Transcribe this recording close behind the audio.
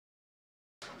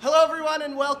Hello, everyone,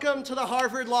 and welcome to the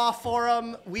Harvard Law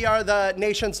Forum. We are the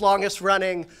nation's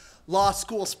longest-running law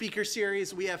school speaker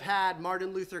series. We have had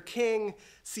Martin Luther King,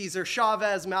 Cesar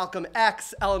Chavez, Malcolm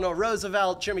X, Eleanor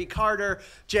Roosevelt, Jimmy Carter,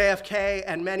 JFK,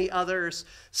 and many others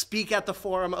speak at the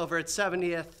forum over its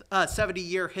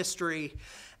 70-year history.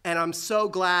 And I'm so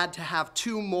glad to have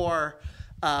two more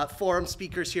forum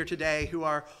speakers here today who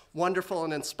are wonderful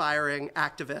and inspiring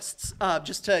activists.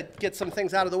 Just to get some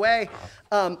things out of the way,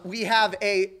 we have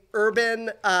a urban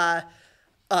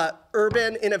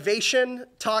innovation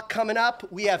talk coming up.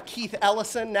 We have Keith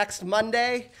Ellison next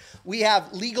Monday. We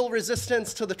have legal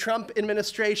resistance to the Trump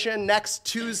administration next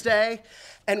Tuesday.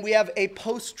 And we have a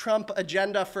post-Trump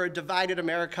agenda for a divided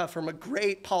America from a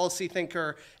great policy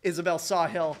thinker, Isabel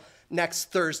Sawhill,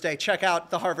 next Thursday. Check out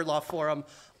the Harvard Law Forum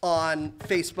on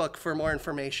Facebook for more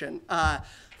information.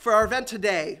 For our event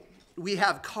today, we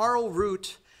have Carl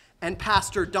Root and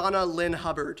Pastor Donna Lynne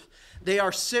Hubbard. They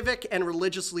are civic and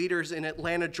religious leaders in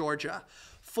Atlanta, Georgia.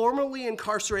 Formerly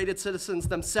incarcerated citizens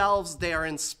themselves, they are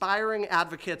inspiring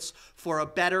advocates for a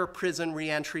better prison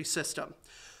reentry system.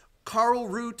 Carl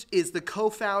Root is the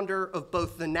co-founder of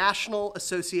both the National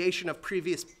Association of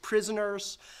Previous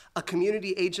Prisoners, a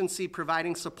community agency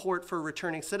providing support for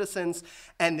returning citizens,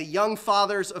 and the Young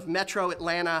Fathers of Metro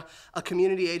Atlanta, a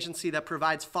community agency that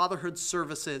provides fatherhood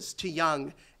services to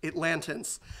young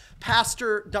Atlantans.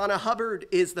 Pastor Donna Hubbard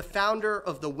is the founder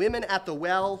of the Women at the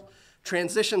Well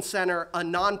Transition Center, a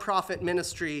nonprofit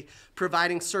ministry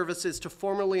providing services to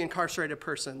formerly incarcerated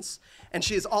persons. And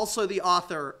she is also the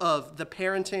author of the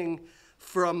Parenting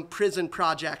from Prison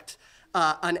Project,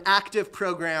 an active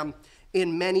program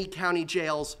in many county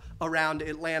jails around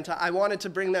Atlanta. I wanted to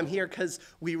bring them here because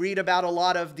we read about a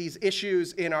lot of these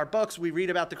issues in our books. We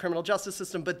read about the criminal justice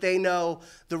system, but they know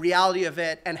the reality of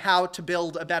it and how to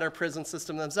build a better prison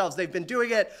system themselves. They've been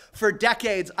doing it for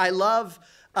decades. I love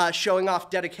showing off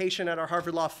dedication at our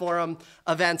Harvard Law Forum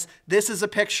events. This is a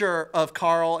picture of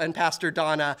Carl and Pastor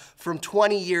Donna from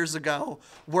 20 years ago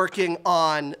working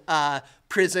on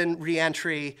prison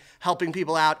reentry, helping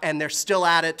people out, and they're still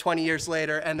at it 20 years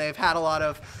later, and they've had a lot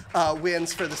of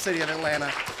wins for the city of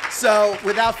Atlanta. So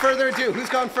without further ado, who's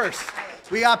going first?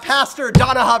 We got Pastor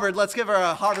Donna Hubbard. Let's give her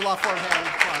a Harvard Law Forum hand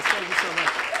of applause. Thank you so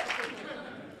much.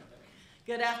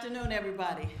 Good afternoon,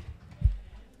 everybody.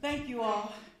 Thank you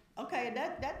all. Okay,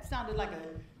 that sounded like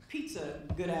a pizza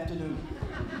good afternoon.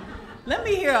 Let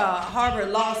me hear Harvard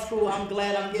Law School. I'm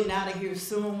glad I'm getting out of here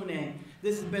soon, and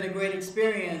this has been a great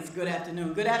experience. Good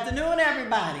afternoon. Good afternoon,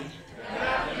 everybody. Good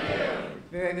afternoon.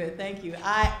 Very good, thank you.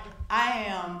 I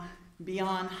am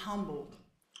beyond humbled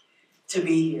to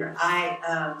be here.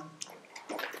 I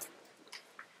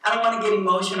don't want to get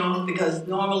emotional because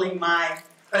normally my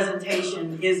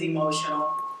presentation is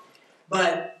emotional,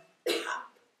 but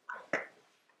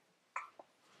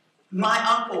my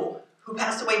uncle, who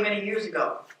passed away many years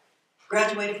ago,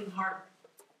 graduated from Harvard,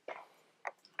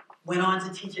 went on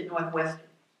to teach at Northwestern,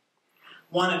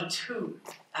 one of two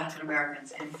African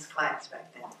Americans in his class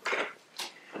back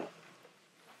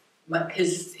then.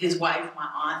 His wife, my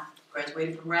aunt,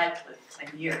 graduated from Radcliffe the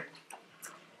same year.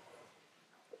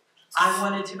 I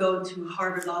wanted to go to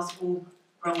Harvard Law School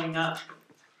growing up,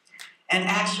 and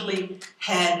actually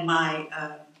had my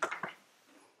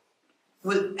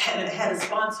had a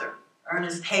sponsor,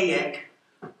 Ernest Hayek,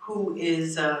 who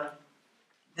is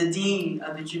the dean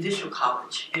of the Judicial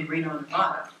College in Reno,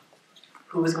 Nevada,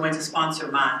 who was going to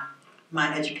sponsor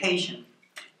my education.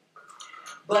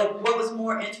 But what was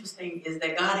more interesting is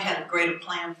that God had a greater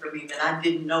plan for me that I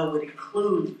didn't know would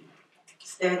include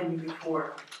standing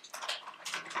before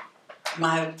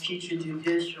my future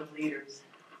judicial leaders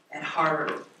at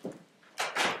Harvard.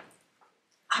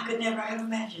 I could never have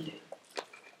imagined it.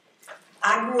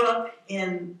 I grew up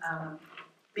in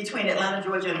between Atlanta,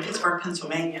 Georgia, and Pittsburgh,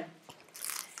 Pennsylvania.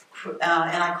 And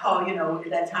I call, at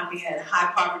that time we had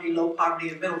high poverty, low poverty,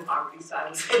 and middle poverty. So I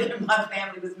would say that my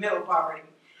family was middle poverty.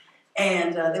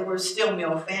 And they were still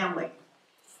middle family.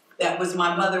 That was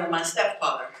my mother and my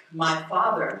stepfather. My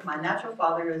father, my natural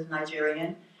father, is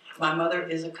Nigerian. My mother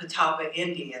is a Catawba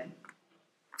Indian.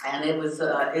 And it was,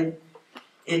 it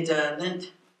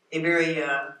lent a very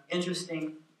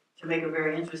to make a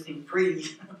very interesting breed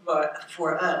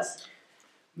for us.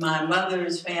 My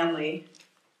mother's family,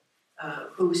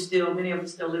 many of them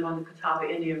still live on the Catawba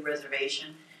Indian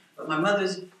Reservation, but my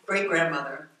mother's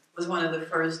great-grandmother was one of the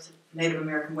first Native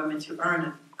American women to earn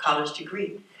a college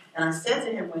degree. And I said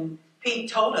to him when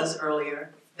Pete told us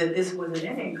earlier that this was an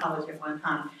Indian college at one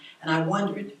time, and I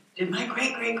wondered, did my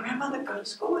great-great-grandmother go to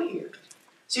school here?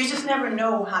 So you just never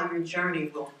know how your journey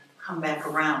will come back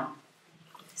around.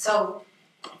 So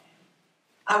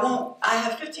I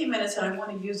have 15 minutes and I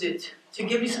want to use it to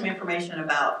give you some information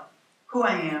about who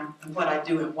I am and what I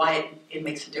do and why it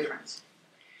makes a difference.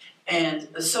 And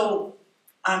so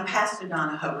I'm Pastor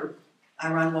Donna Hubbard.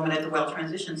 I run Women at the Well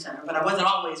Transition Center, but I wasn't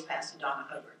always Pastor Donna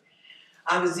Hubbard.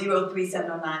 I was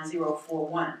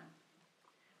 03709-041,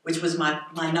 which was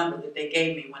my number that they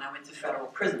gave me when I went to federal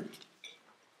prison.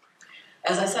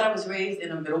 As I said, I was raised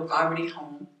in a middle poverty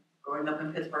home, growing up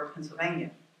in Pittsburgh,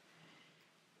 Pennsylvania.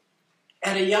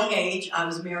 At a young age, I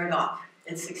was married off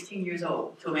at 16 years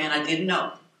old to a man I didn't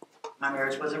know. My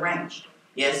marriage was arranged.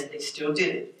 Yes, they still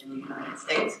did it in the United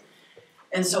States.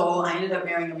 And so I ended up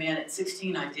marrying a man at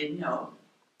 16 I didn't know.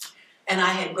 And I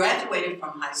had graduated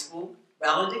from high school,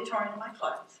 valedictorian in my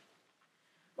class,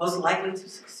 most likely to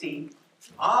succeed,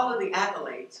 all of the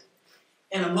accolades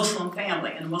in a Muslim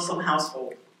family, in a Muslim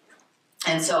household.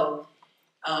 And so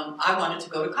I wanted to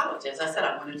go to college. As I said,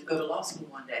 I wanted to go to law school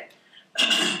one day.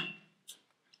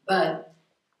 But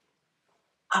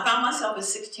I found myself at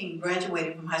 16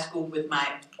 graduating from high school with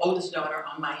my oldest daughter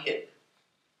on my hip.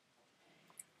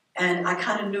 And I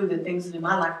kind of knew that things in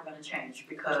my life were going to change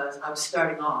because I was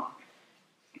starting off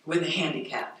with a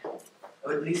handicap,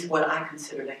 or at least what I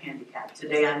considered a handicap.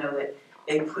 Today I know that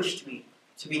they pushed me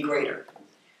to be greater.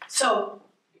 So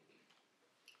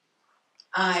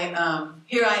here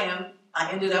I am.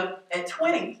 I ended up at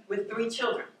 20 with 3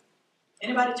 children.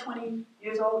 Anybody 20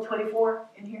 years old, 24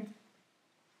 in here?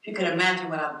 If you can imagine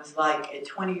what I was like at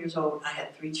 20 years old, I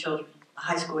had 3 children, a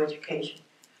high school education,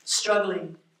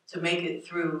 struggling to make it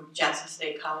through Jackson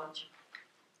State College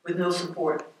with no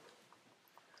support.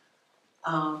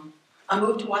 I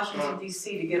moved to Washington,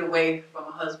 D.C. to get away from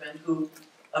a husband who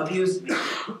abused me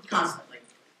constantly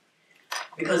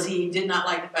because he did not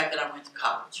like the fact that I went to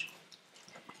college.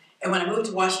 And when I moved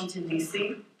to Washington,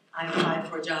 D.C., I applied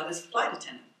for a job as a flight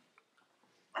attendant.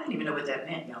 I didn't even know what that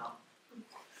meant, y'all.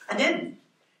 I didn't.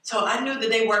 So I knew that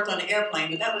they worked on the airplane,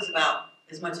 but that was about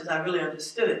as much as I really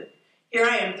understood. Here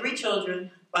I am, 3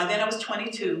 children. By then I was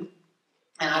 22,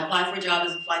 and I applied for a job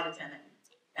as a flight attendant.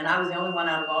 And I was the only one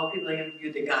out of all people they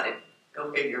interviewed that got it. Go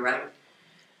figure, right?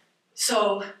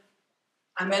 So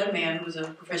I met a man who was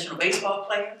a professional baseball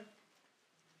player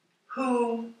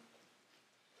who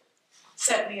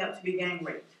set me up to be gang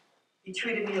raped. He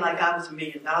treated me like I was $1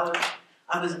 million.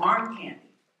 I was arm candy.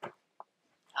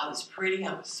 I was pretty,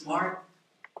 I was smart.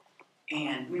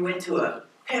 And we went to a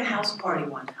penthouse party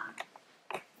one time.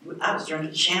 I was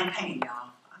drinking champagne, y'all.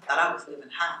 I thought I was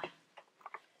living high.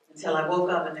 Until I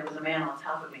woke up and there was a man on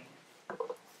top of me.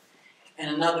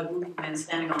 And another group of men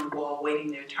standing on the wall waiting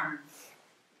their turn.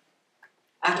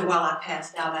 After a while I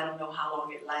passed out. I don't know how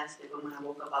long it lasted, but when I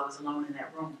woke up I was alone in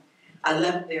that room. I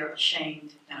left there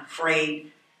ashamed and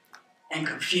afraid and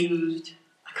confused.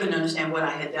 I couldn't understand what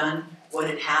I had done, what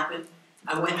had happened.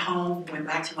 I went home, went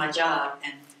back to my job,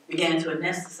 and began to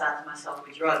anesthetize myself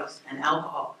with drugs and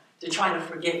alcohol to try to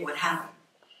forget what happened.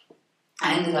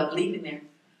 I ended up leaving there,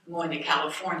 going to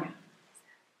California.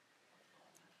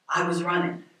 I was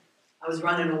running. I was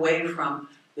running away from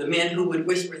the men who would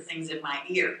whisper things in my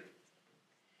ear.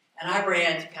 And I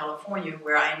ran to California,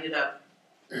 where I ended up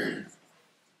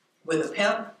with a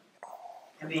pimp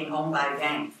and being owned by a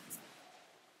gang.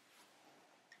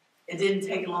 It didn't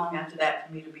take long after that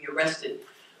for me to be arrested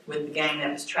with the gang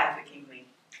that was trafficking me.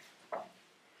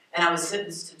 And I was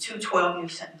sentenced to 2 12-year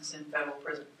sentences in federal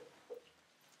prison.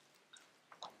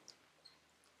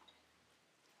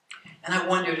 And I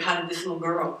wondered, how did this little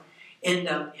girl end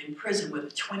up in prison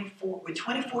with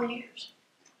 24 years?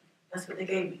 That's what they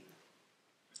gave me.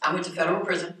 I went to federal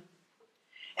prison.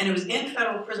 And it was in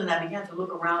federal prison I began to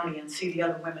look around me and see the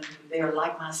other women who were there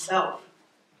like myself.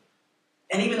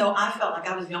 And even though I felt like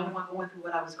I was the only one going through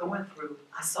what I was going through,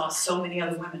 I saw so many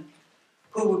other women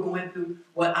who were going through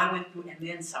what I went through and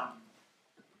then some.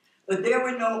 But there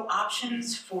were no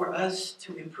options for us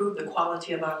to improve the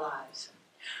quality of our lives.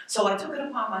 So I took it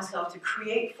upon myself to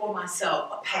create for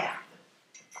myself a path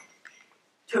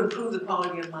to improve the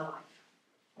quality of my life.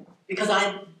 Because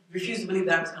I refused to believe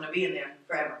that I was going to be in there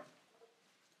forever.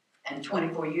 And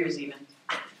 24 years even.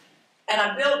 And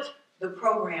I built the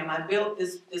program, I built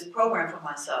this program for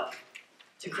myself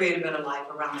to create a better life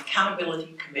around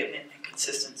accountability, commitment, and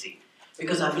consistency.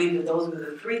 Because I believe that those were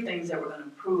the 3 things that were going to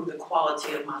improve the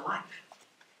quality of my life.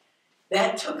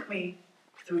 That took me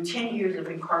through 10 years of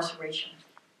incarceration.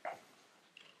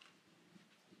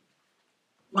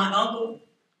 My uncle,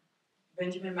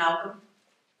 Benjamin Malcolm,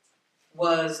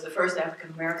 was the first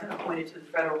African American appointed to the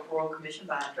Federal Parole Commission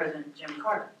by President Jimmy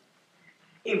Carter.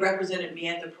 He represented me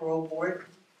at the parole board,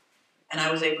 and I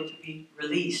was able to be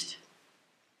released.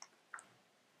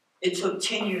 It took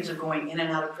 10 years of going in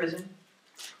and out of prison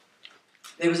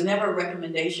There was never a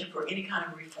recommendation for any kind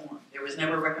of reform. There was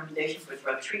never a recommendation for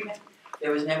drug treatment. There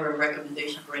was never a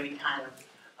recommendation for any kind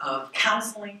of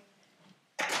counseling.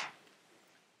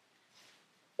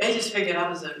 They just figured I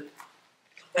was a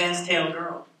fast-tailed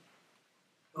girl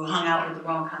who hung out with the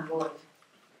wrong kind of boys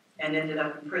and ended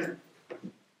up in prison.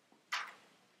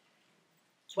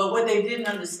 But what they didn't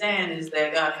understand is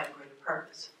that God had a greater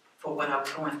purpose for what I was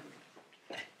going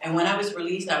through. And when I was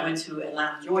released, I went to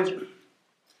Atlanta, Georgia.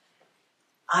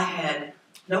 I had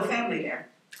no family there.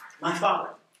 My father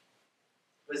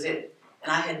was it.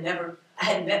 And I hadn't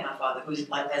met my father, who's,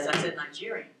 like, as I said,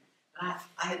 Nigerian. I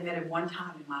had met him one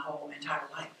time in my whole entire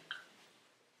life.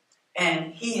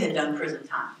 And he had done prison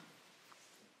time.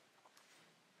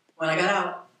 When I got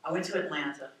out, I went to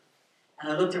Atlanta,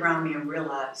 and I looked around me and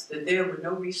realized that there were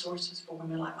no resources for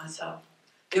women like myself.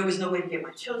 There was no way to get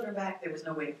my children back. There was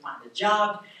no way to find a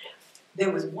job.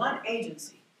 There was one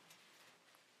agency,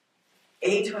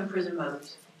 Aid to Imprisoned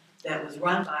Mothers, that was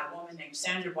run by a woman named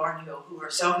Sandra Barnhill, who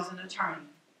herself is an attorney.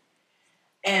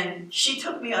 And she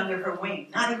took me under her wing,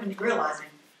 not even realizing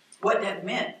what that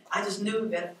meant. I just knew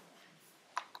that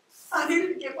I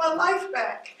needed to get my life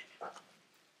back.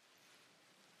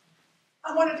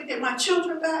 I wanted to get my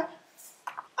children back.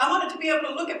 I wanted to be able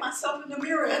to look at myself in the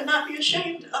mirror and not be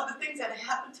ashamed of the things that had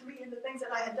happened to me and the things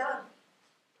that I had done.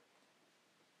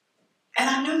 And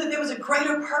I knew that there was a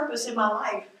greater purpose in my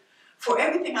life for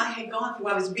everything I had gone through.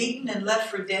 I was beaten and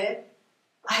left for dead.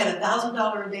 I had a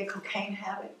 $1,000 a day cocaine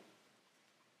habit.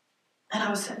 And I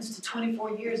was sentenced to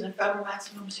 24 years in federal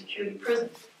maximum security prison.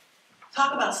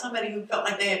 Talk about somebody who felt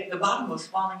like the bottom was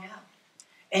falling out.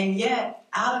 And yet,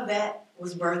 out of that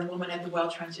was birthed Woman at the Well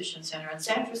Transition Center. And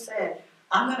Sandra said,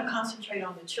 I'm going to concentrate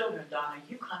on the children, Donna.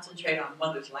 You concentrate on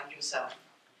mothers like yourself.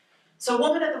 So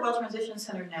Woman at the Well Transition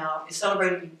Center now is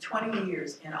celebrating 20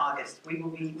 years in August.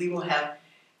 We will have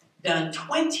done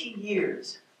 20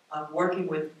 years of working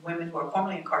with women who are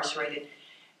formerly incarcerated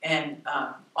and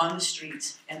on the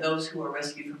streets, and those who are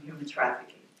rescued from human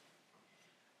trafficking.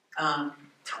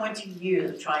 20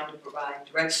 years of trying to provide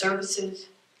direct services,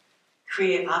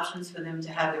 create options for them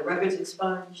to have their records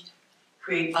expunged,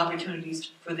 create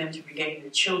opportunities for them to regain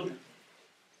their children.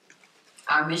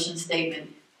 Our mission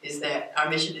statement is that our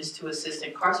mission is to assist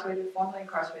incarcerated, formerly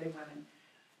incarcerated women,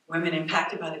 women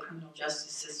impacted by the criminal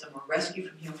justice system or rescued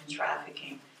from human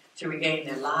trafficking to regain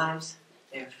their lives,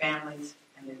 their families,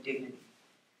 and their dignity.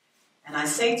 And I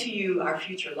say to you, our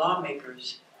future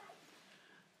lawmakers,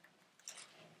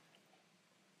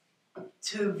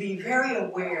 to be very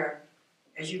aware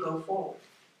as you go forward,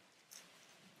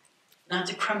 not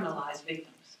to criminalize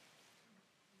victims.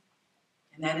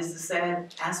 And that is the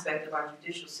sad aspect of our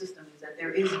judicial system, is that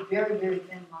there is a very, very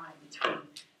thin line between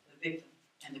the victim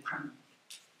and the criminal.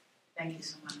 Thank you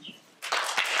so much.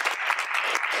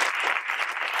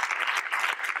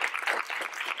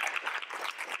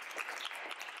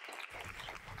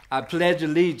 I pledge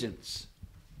allegiance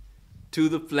to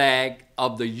the flag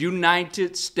of the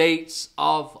United States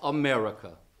of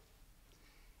America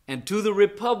and to the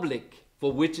republic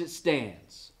for which it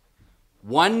stands,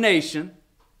 one nation,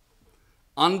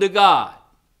 under God,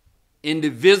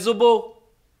 indivisible,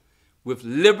 with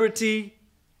liberty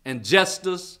and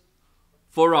justice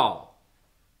for all.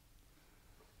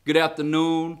 Good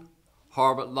afternoon,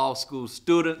 Harvard Law School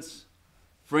students,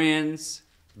 friends,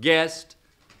 guests.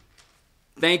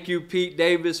 Thank you, Pete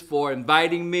Davis, for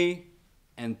inviting me,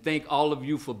 and thank all of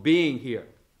you for being here.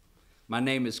 My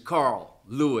name is Carl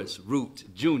Lewis Root,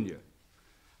 Jr.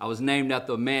 I was named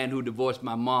after a man who divorced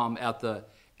my mom after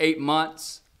 8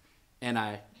 months, and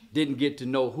I didn't get to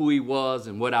know who he was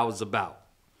and what I was about.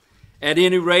 At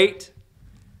any rate,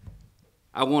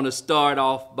 I want to start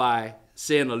off by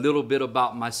saying a little bit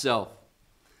about myself.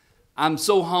 I'm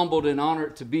so humbled and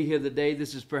honored to be here today.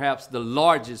 This is perhaps the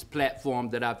largest platform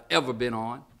that I've ever been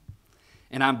on,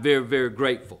 and I'm very, very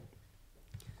grateful.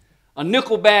 A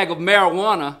nickel bag of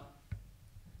marijuana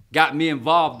got me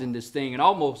involved in this thing and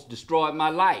almost destroyed my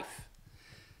life.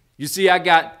 You see, I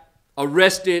got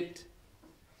arrested,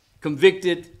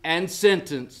 convicted, and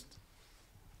sentenced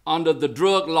under the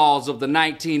drug laws of the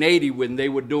 1980 when they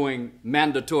were doing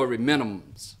mandatory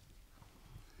minimums.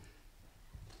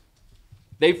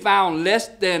 They found less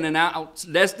than an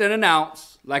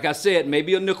ounce, like I said,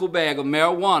 maybe a nickel bag of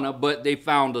marijuana, but they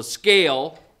found a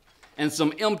scale and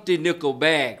some empty nickel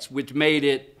bags, which made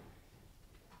it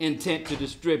intent to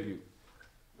distribute.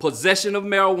 Possession of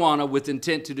marijuana with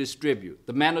intent to distribute.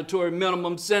 The mandatory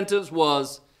minimum sentence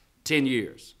was 10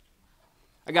 years.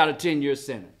 I got a 10-year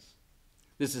sentence.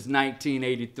 This is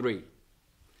 1983.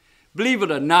 Believe it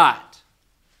or not,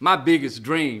 my biggest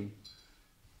dream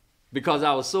because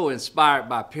I was so inspired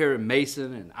by Perry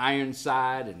Mason and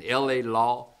Ironside and L.A.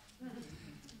 Law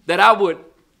that I would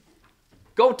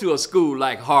go to a school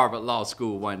like Harvard Law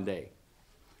School one day.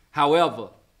 However,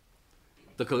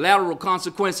 the collateral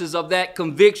consequences of that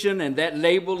conviction and that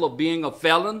label of being a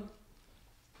felon,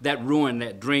 that ruined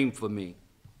that dream for me.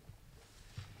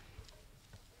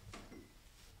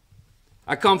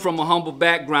 I come from a humble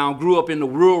background, grew up in the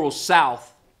rural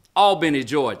South, Albany,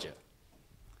 Georgia,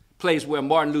 place where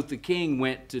Martin Luther King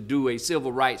went to do a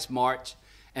civil rights march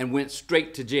and went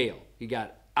straight to jail. He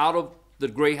got out of the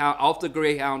Greyhound, off the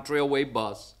Greyhound Trailway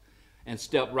bus and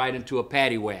stepped right into a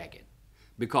paddy wagon.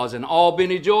 Because in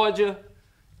Albany, Georgia,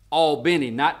 Albany,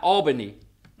 not Albany,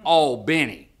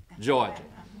 Albany, Georgia,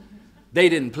 they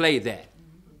didn't play that.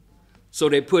 So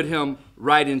they put him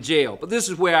right in jail. But this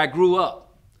is where I grew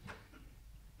up.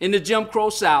 In the Jim Crow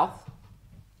South.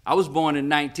 I was born in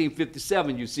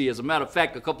 1957, you see. As a matter of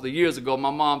fact, a couple of years ago, my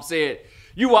mom said,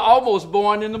 you were almost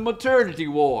born in the maternity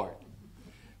ward.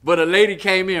 But a lady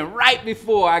came in right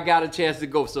before I got a chance to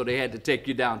go, so they had to take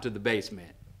you down to the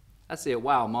basement. I said,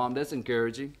 wow, Mom, that's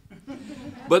encouraging.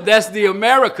 But that's the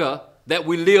America that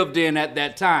we lived in at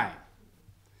that time.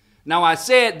 Now, I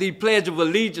said the Pledge of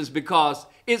Allegiance because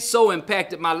it so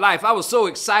impacted my life. I was so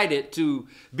excited to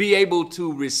be able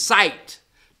to recite,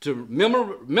 to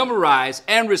memorize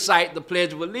and recite the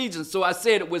Pledge of Allegiance. So I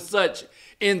said it with such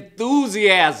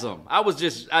enthusiasm. I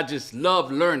just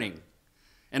loved learning,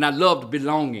 and I loved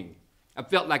belonging. I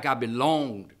felt like I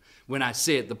belonged when I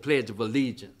said the Pledge of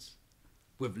Allegiance,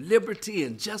 with liberty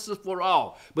and justice for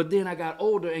all. But then I got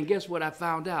older, and guess what I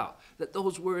found out? That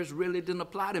those words really didn't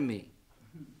apply to me.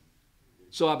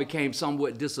 So I became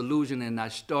somewhat disillusioned, and I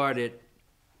started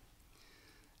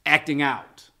acting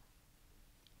out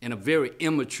in a very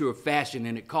immature fashion,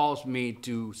 and it caused me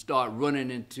to start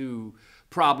running into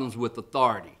problems with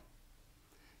authority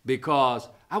because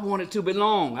I wanted to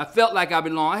belong. I felt like I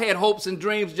belonged. I had hopes and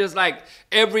dreams just like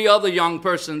every other young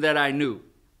person that I knew.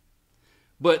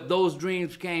 But those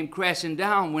dreams came crashing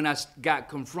down when I got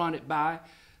confronted by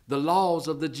the laws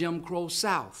of the Jim Crow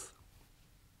South.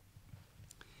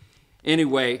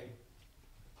 Anyway,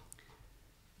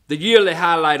 the yearly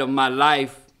highlight of my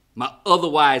life, my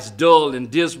otherwise dull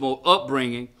and dismal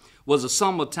upbringing, was a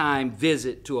summertime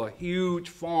visit to a huge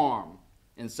farm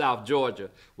in South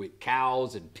Georgia with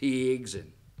cows and pigs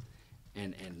and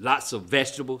lots of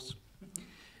vegetables.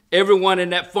 Everyone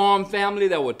in that farm family,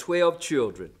 there were 12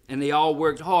 children, and they all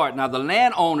worked hard. Now, the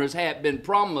landowners had been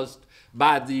promised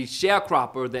by the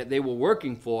sharecropper that they were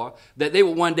working for that they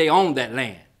would one day own that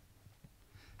land.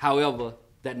 However,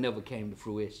 that never came to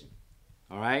fruition,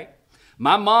 all right?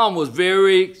 My mom was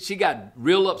she got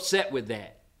real upset with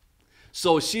that.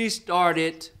 So she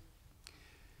started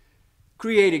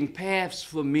creating paths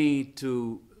for me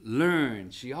to learn.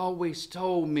 She always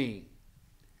told me,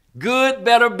 good,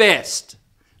 better, best.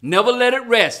 Never let it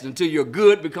rest until your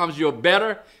good becomes your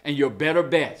better and your better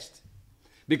best.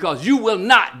 Because you will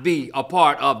not be a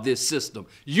part of this system.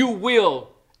 You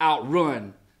will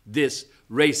outrun this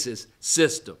racist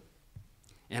system.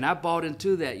 And I bought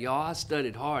into that, y'all. I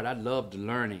studied hard. I loved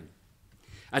learning.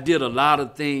 I did a lot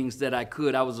of things that I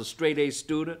could. I was a straight A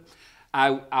student.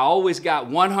 I always got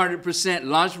 100%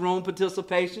 lunchroom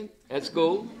participation at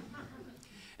school.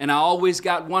 And I always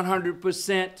got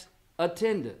 100%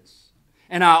 attendance.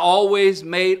 And I always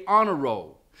made honor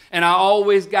roll. And I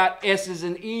always got S's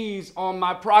and E's on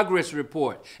my progress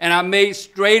report. And I made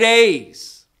straight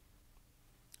A's.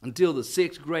 Until the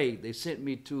 6th grade, they sent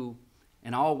me to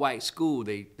an all-white school.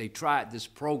 They tried this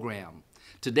program.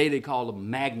 Today they call them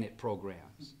magnet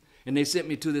programs. And they sent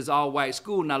me to this all-white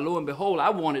school. Now, lo and behold, I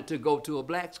wanted to go to a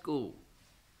black school.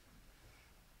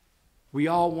 We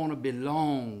all want to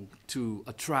belong to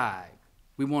a tribe.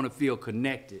 We want to feel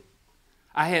connected.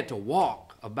 I had to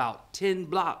walk about 10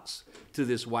 blocks to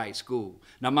this white school.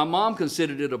 Now, my mom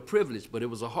considered it a privilege, but it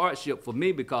was a hardship for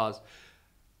me because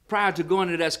prior to going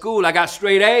to that school, I got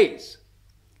straight A's.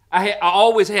 I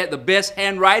always had the best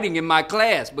handwriting in my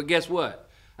class, but guess what?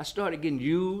 I started getting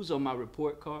U's on my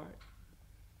report card.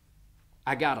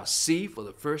 I got a C for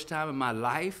the first time in my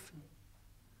life.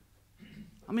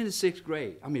 I'm in the 6th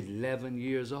grade. I'm 11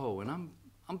 years old, and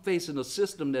I'm facing a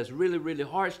system that's really, really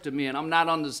harsh to me, and I'm not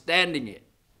understanding it.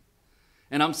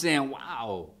 And I'm saying,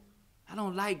 wow, I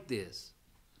don't like this.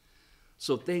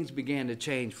 So things began to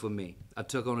change for me. I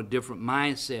took on a different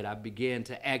mindset. I began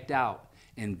to act out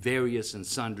in various and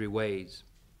sundry ways.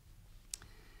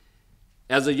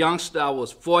 As a youngster, I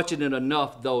was fortunate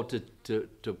enough, though,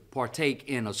 to partake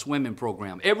in a swimming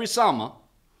program. Every summer,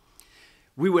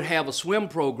 we would have a swim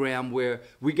program where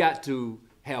we got to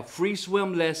have free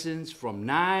swim lessons from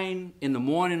 9 in the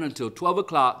morning until 12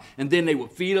 o'clock, and then they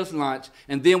would feed us lunch,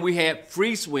 and then we had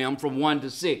free swim from 1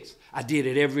 to 6. I did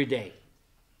it every day.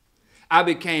 I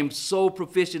became so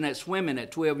proficient at swimming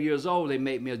at 12 years old, they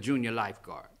made me a junior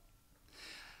lifeguard.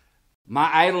 My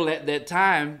idol at that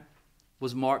time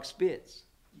was Mark Spitz,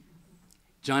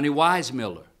 Johnny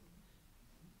Weissmuller,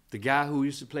 the guy who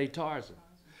used to play Tarzan.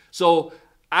 So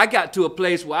I got to a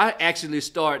place where I actually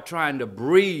started trying to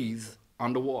breathe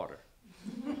underwater.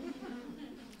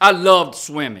 I loved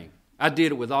swimming. I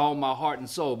did it with all my heart and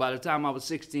soul. By the time I was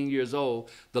 16 years old,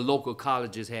 the local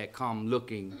colleges had come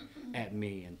looking at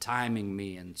me and timing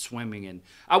me and swimming. And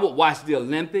I would watch the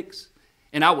Olympics,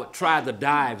 and I would try the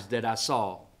dives that I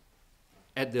saw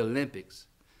at the Olympics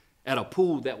at a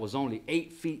pool that was only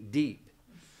 8 feet deep.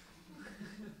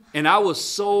 And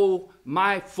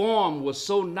my form was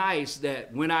so nice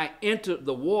that when I entered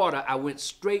the water, I went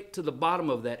straight to the bottom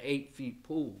of that 8 feet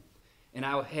pool. And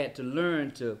I had to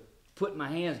learn to put my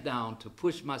hands down to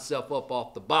push myself up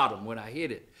off the bottom when I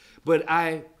hit it. But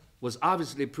I was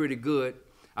obviously pretty good.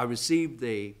 I received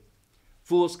a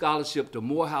full scholarship to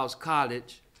Morehouse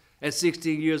College at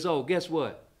 16 years old. Guess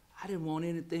what? I didn't want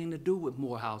anything to do with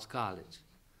Morehouse College.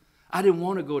 I didn't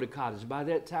want to go to college. By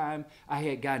that time, I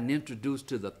had gotten introduced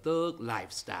to the thug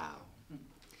lifestyle.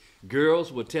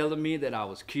 Girls were telling me that I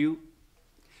was cute.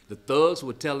 The thugs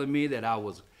were telling me that I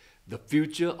was the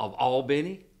future of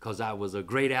Albany because I was a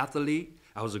great athlete.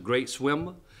 I was a great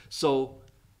swimmer. So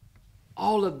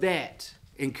all of that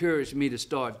encouraged me to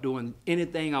start doing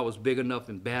anything I was big enough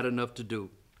and bad enough to do.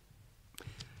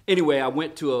 Anyway, I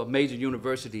went to a major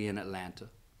university in Atlanta.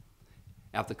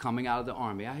 After coming out of the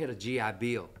Army, I had a GI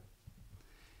Bill.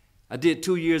 I did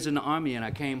 2 years in the Army, and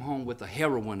I came home with a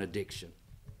heroin addiction.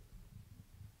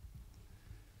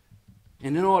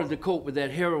 And in order to cope with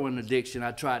that heroin addiction,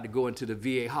 I tried to go into the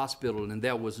VA hospital, and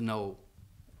there was no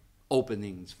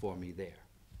openings for me there.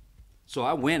 So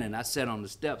I went and I sat on the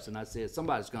steps, and I said,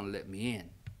 somebody's going to let me in.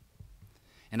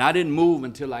 And I didn't move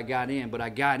until I got in, but I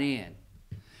got in.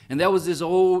 And there was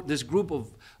this group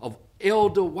of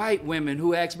elder white women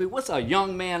who asked me, what's a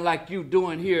young man like you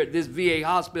doing here at this VA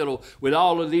hospital with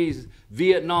all of these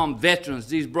Vietnam veterans,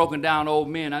 these broken down old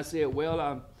men? I said,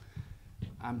 well,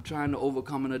 I'm trying to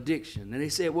overcome an addiction. And they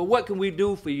said, well, what can we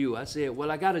do for you? I said,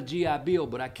 well, I got a GI Bill,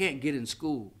 but I can't get in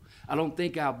school. I don't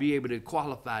think I'll be able to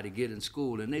qualify to get in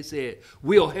school. And they said,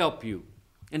 we'll help you.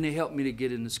 And they helped me to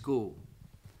get into school.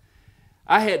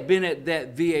 I had been at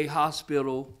that VA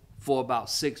hospital for about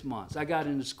 6 months. I got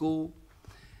into school,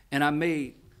 and I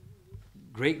made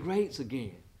great grades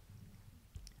again.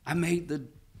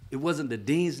 It wasn't the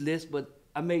dean's list, but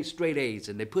I made straight A's,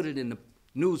 and they put it in the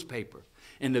newspaper.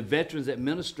 And the veterans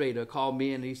administrator called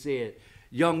me, and he said,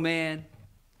 young man,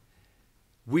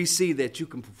 we see that you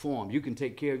can perform. You can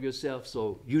take care of yourself,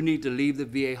 so you need to leave the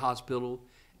VA hospital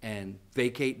and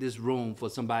vacate this room for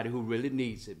somebody who really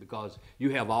needs it because you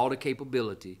have all the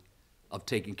capability of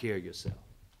taking care of yourself.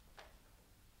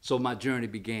 So my journey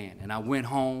began, and I went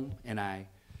home, and I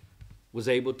was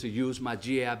able to use my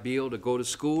GI Bill to go to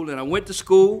school, and I went to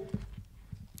school,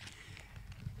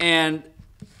 and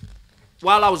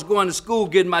while I was going to school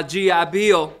getting my GI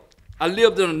Bill, I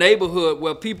lived in a neighborhood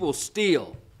where people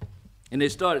steal, and they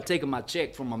started taking my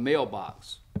check from my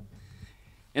mailbox.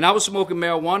 And I was smoking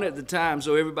marijuana at the time,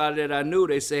 so everybody that I knew,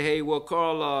 they say, hey, well,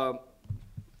 Carl,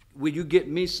 will you get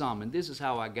me some? And this is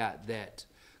how I got that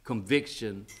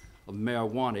conviction of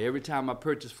marijuana. Every time I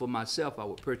purchased for myself, I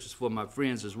would purchase for my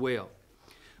friends as well.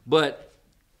 But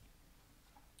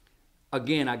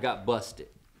again, I got busted.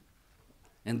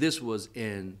 And this was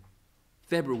in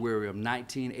February of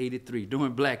 1983,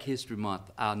 during Black History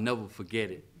Month. I'll never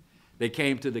forget it. They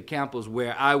came to the campus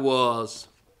where I was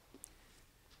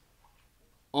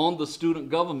on the Student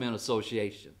Government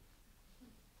Association.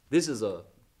 This is a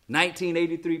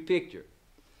 1983 picture.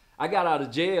 I got out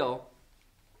of jail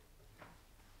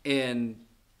in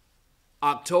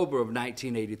October of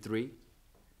 1983,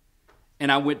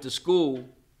 and I went to school,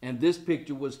 and this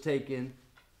picture was taken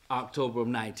October of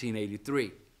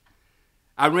 1983.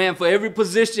 I ran for every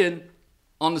position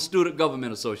on the Student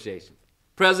Government Association.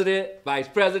 President, vice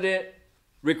president,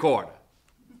 recorder.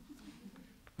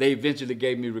 They eventually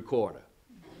gave me recorder.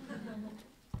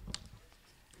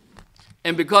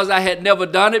 And because I had never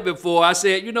done it before, I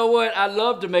said, you know what? I'd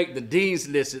love to make the dean's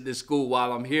list at this school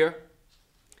while I'm here.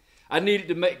 I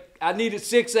needed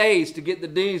 6 A's to get the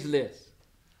dean's list.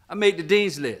 I made the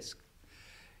dean's list.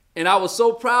 And I was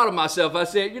so proud of myself. I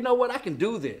said, you know what? I can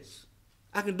do this.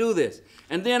 I can do this.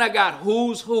 And then I got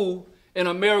who's who in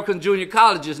American junior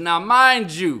colleges. Now,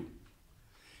 mind you,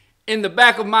 in the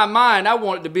back of my mind, I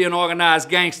wanted to be an organized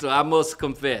gangster, I must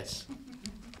confess.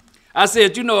 I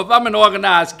said, you know, if I'm an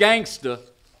organized gangster,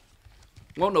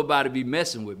 won't nobody be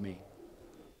messing with me.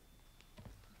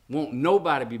 Won't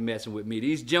nobody be messing with me.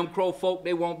 These Jim Crow folk,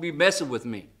 they won't be messing with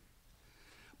me.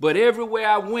 But everywhere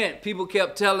I went, people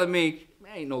kept telling me,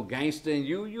 there ain't no gangster in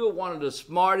you. You're one of the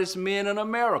smartest men in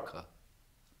America.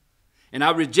 And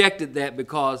I rejected that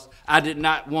because I did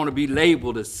not want to be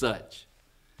labeled as such.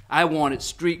 I wanted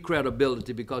street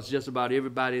credibility because just about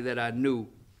everybody that I knew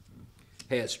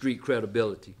had street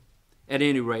credibility. At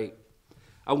any rate,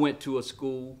 I went to a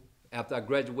school after I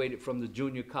graduated from the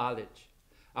junior college.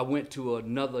 I went to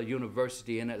another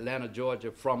university in Atlanta,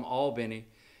 Georgia from Albany,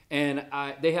 and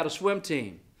they had a swim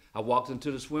team. I walked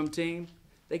into the swim team.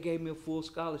 They gave me a full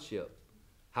scholarship.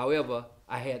 However,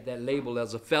 I had that label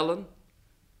as a felon,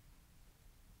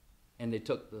 and they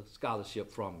took the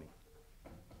scholarship from me.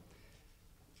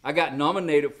 I got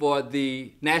nominated for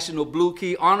the National Blue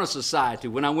Key Honor Society.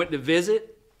 When I went to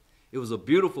visit, it was a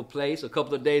beautiful place. A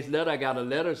couple of days later, I got a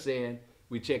letter saying,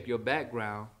 we checked your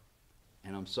background,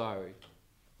 and I'm sorry,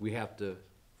 we have to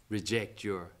reject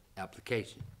your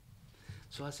application.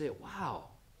 So I said, wow,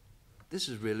 this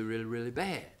is really, really, really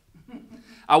bad.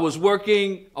 I was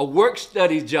working a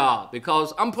work-study job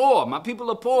because I'm poor. My people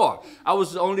are poor. I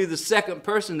was only the second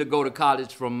person to go to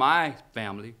college from my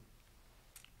family.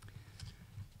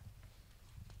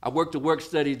 I worked a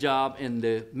work-study job, and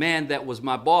the man that was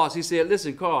my boss, he said,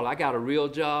 listen, Carl, I got a real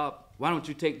job. Why don't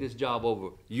you take this job over?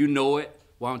 You know it.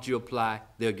 Why don't you apply?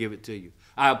 They'll give it to you.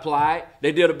 I applied.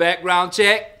 They did a background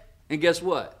check, and guess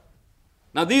what?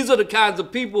 Now, these are the kinds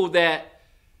of people that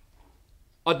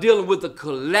are dealing with the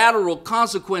collateral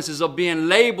consequences of being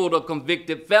labeled a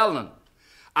convicted felon.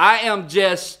 I am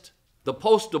just the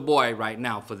poster boy right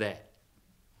now for that.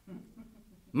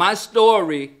 My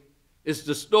story is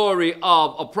the story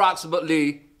of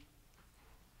approximately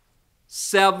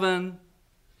 7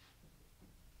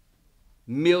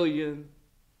 million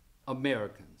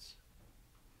Americans.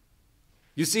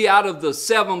 You see, out of the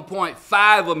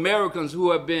 7.5 Americans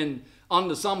who have been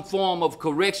under some form of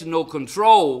correctional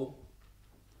control,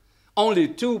 only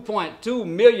 2.2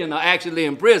 million are actually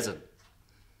in prison.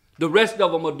 The rest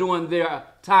of them are doing their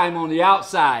time on the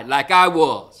outside, like I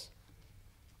was,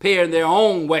 paying their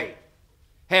own way,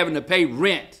 having to pay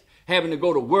rent, having to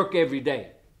go to work every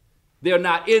day. They're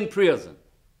not in prison,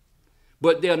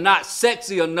 but they're not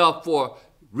sexy enough for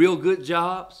real good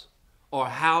jobs or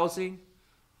housing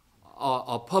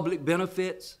or public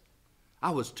benefits. I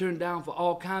was turned down for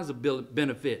all kinds of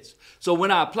benefits. So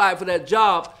when I applied for that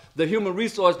job, the Human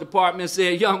Resource Department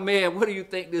said, young man, what do you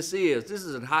think this is? This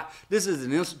is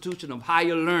an institution of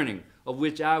higher learning, of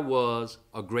which I was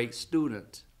a great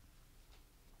student.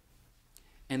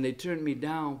 And they turned me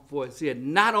down for it. Said,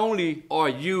 not only are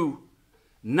you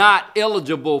not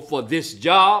eligible for this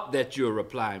job that you're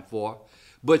applying for,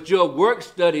 but your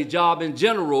work-study job in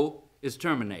general is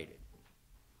terminated.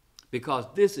 Because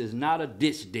this is not a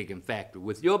ditch digging factory.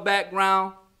 With your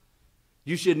background,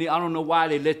 you shouldn't, I don't know why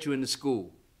they let you into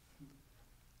school.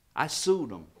 I sued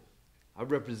them. I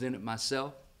represented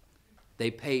myself. They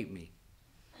paid me.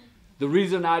 The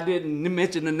reason I didn't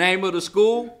mention the name of the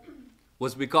school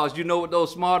was because you know what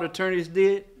those smart attorneys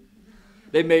did?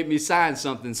 They made me sign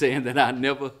something saying that I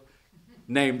never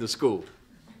named the school.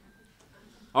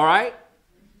 All right?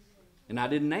 And I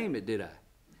didn't name it, did I?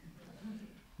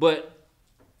 But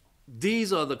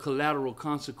these are the collateral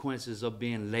consequences of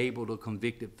being labeled a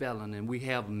convicted felon, and we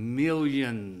have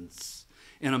millions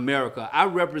in America. I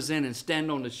represent and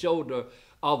stand on the shoulder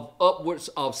of upwards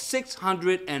of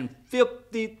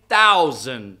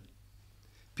 650,000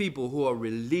 people who are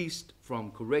released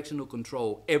from correctional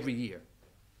control every year.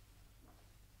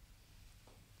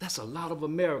 That's a lot of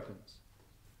Americans.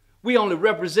 We only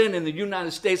represent in the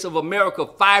United States of America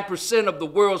 5% of the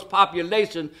world's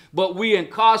population, but we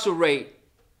incarcerate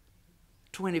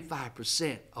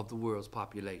 25% of the world's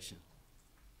population.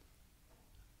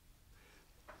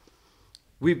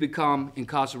 We've become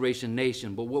incarceration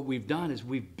nation, but what we've done is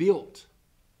we've built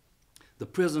the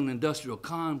prison industrial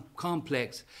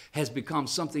complex has become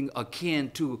something akin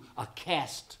to a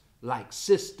caste-like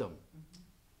system.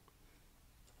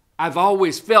 I've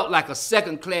always felt like a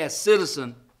second-class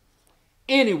citizen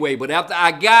anyway, but after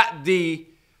I got the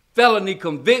felony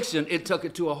conviction, it took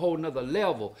it to a whole nother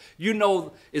level. You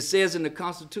know, it says in the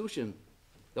Constitution,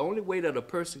 the only way that a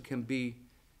person can be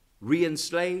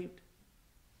re-enslaved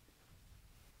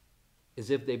is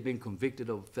if they've been convicted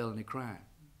of a felony crime.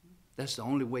 That's the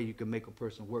only way you can make a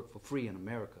person work for free in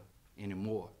America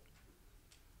anymore.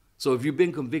 So if you've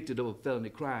been convicted of a felony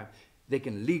crime, they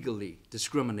can legally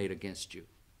discriminate against you.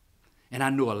 And I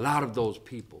know a lot of those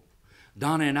people.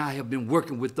 Donna and I have been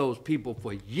working with those people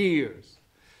for years.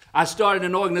 I started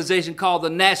an organization called the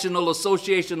National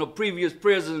Association of Previous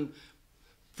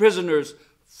Prisoners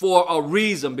for a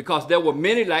reason, because there were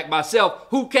many like myself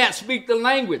who can't speak the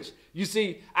language. You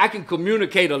see, I can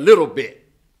communicate a little bit.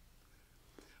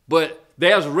 But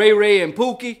there's Ray Ray and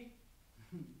Pookie.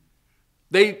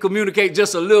 They communicate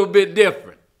just a little bit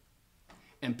different.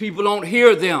 And people don't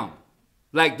hear them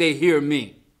like they hear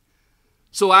me.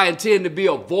 So I intend to be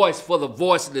a voice for the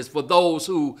voiceless, for those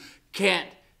who can't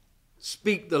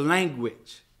speak the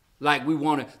language like we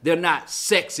want to. They're not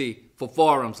sexy for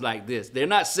forums like this. They're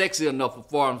not sexy enough for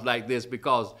forums like this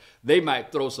because they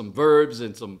might throw some verbs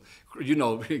and some,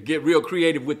 get real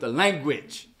creative with the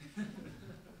language.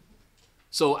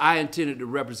 So I intended to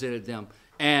represent them.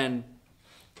 And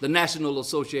the National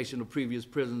Association of Previous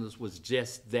Prisoners was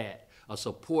just that, a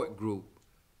support group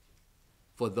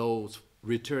for those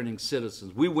returning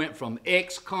citizens. We went from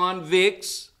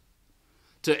ex-convicts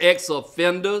to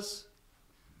ex-offenders.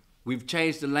 We've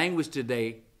changed the language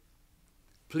today.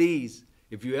 Please,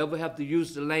 if you ever have to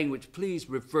use the language, please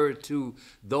refer to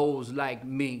those like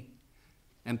me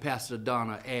and Pastor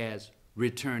Donna as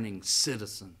returning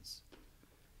citizens.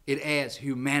 It adds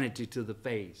humanity to the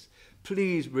face.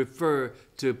 Please refer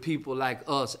to people like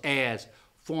us as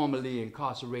formerly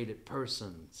incarcerated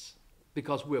persons,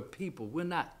 because we're people. We're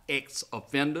not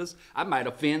ex-offenders. I might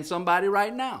offend somebody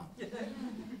right now.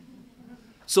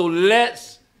 So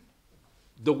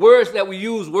the words that we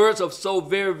use, words are so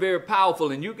very, very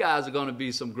powerful, and you guys are going to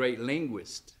be some great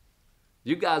linguists.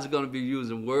 You guys are going to be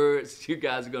using words. You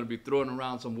guys are going to be throwing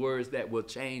around some words that will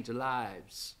change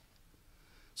lives.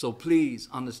 So please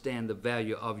understand the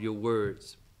value of your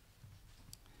words.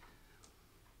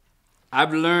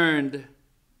 I've learned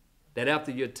that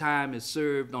after your time is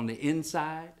served on the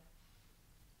inside,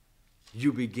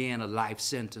 you begin a life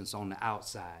sentence on the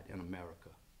outside in America.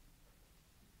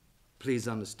 Please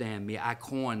understand me. I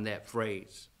coined that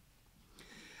phrase.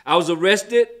 I was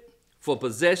arrested for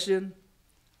possession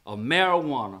of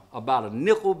marijuana, about a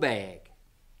nickel bag.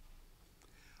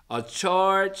 A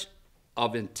charge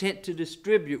of intent to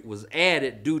distribute was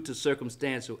added due to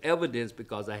circumstantial evidence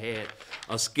because I had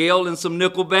a scale and some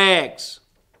nickel bags.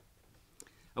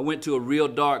 I went to a real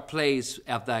dark place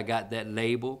after I got that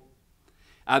label.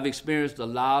 I've experienced a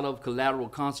lot of collateral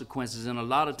consequences, and a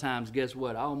lot of times, guess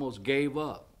what? I almost gave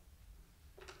up.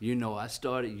 I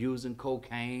started using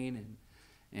cocaine,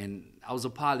 and I was a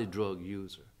polydrug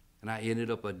user, and I ended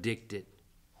up addicted,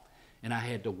 and I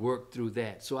had to work through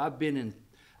that. So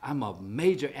I'm a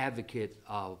major advocate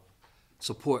of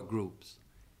support groups,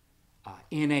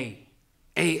 NA,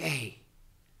 AA.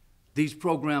 These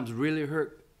programs really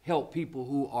help people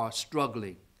who are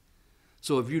struggling.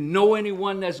 So if you know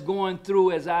anyone that's going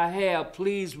through as I have,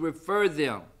 please refer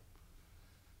them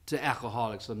to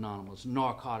Alcoholics Anonymous,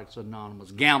 Narcotics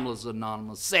Anonymous, Gamblers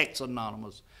Anonymous, Sex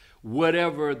Anonymous,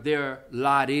 whatever their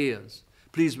lot is.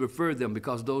 Please refer them,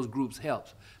 because those groups help.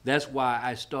 That's why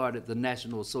I started the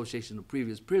National Association of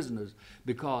Previous Prisoners,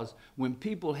 because when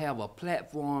people have a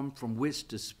platform from which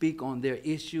to speak on their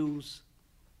issues,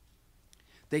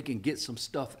 they can get some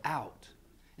stuff out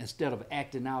instead of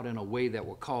acting out in a way that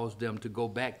will cause them to go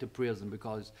back to prison.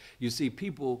 Because you see,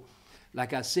 people,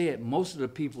 like I said, most of the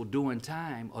people doing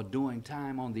time are doing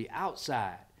time on the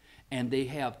outside, and they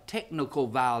have technical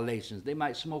violations. They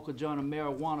might smoke a joint of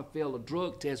marijuana, fail a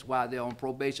drug test while they're on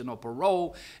probation or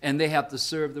parole, and they have to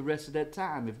serve the rest of that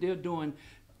time. If they're doing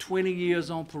 20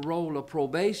 years on parole or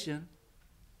probation,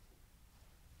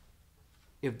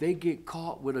 if they get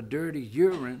caught with a dirty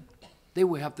urine, they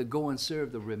will have to go and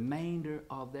serve the remainder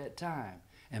of that time.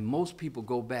 And most people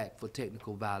go back for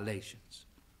technical violations.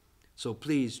 So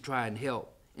please try and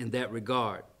help in that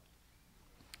regard.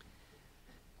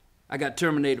 I got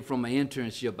terminated from my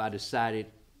internship. I decided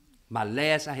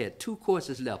I had 2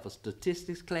 courses left, a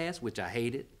statistics class, which I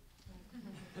hated,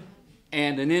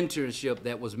 and an internship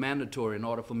that was mandatory in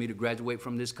order for me to graduate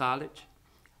from this college.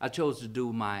 I chose to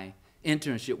do my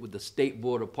internship with the State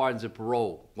Board of Pardons and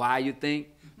Parole. Why, you think?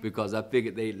 Because I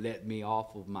figured they'd let me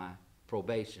off of my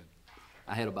probation.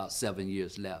 I had about 7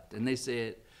 years left. And they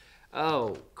said,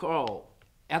 oh, Carl,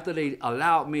 after they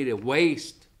allowed me to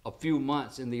waste a few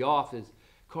months in the office,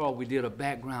 Carl, we did a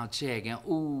background check, and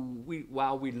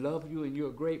while we love you and you're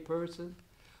a great person,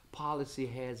 policy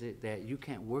has it that you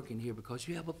can't work in here because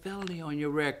you have a felony on your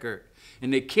record.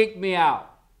 And they kicked me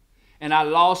out. And I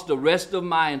lost the rest of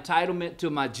my entitlement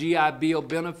to my GI Bill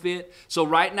benefit. So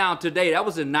right now, today, that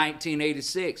was in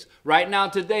 1986. Right now,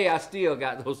 today, I still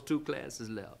got those 2 classes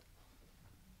left.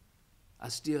 I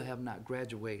still have not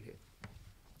graduated.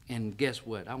 And guess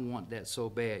what? I want that so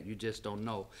bad, you just don't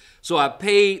know. So I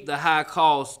paid the high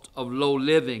cost of low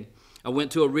living. I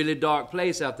went to a really dark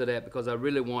place after that because I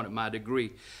really wanted my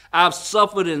degree. I've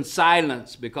suffered in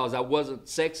silence because I wasn't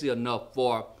sexy enough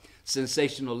for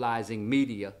sensationalizing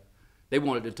media. They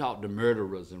wanted to talk to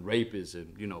murderers and rapists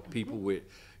and, you know, people with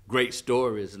great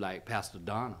stories like Pastor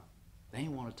Donna. They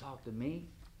didn't want to talk to me.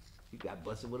 You got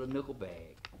busted with a nickel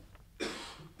bag.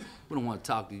 We don't want to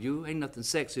talk to you. Ain't nothing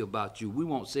sexy about you. We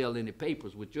won't sell any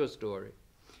papers with your story.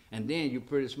 And then you're a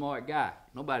pretty smart guy.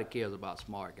 Nobody cares about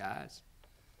smart guys.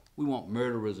 We want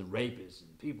murderers and rapists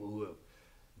and people who have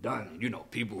done it, you know,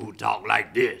 people who talk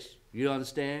like this. You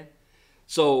understand?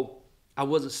 So I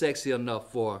wasn't sexy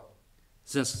enough for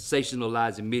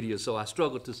sensationalizing media, so I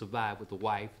struggled to survive with a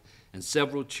wife and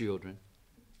several children,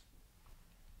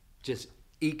 just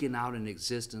eking out an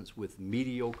existence with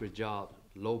mediocre jobs,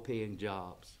 low-paying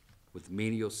jobs, with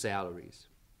menial salaries.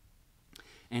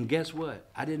 And guess what?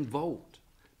 I didn't vote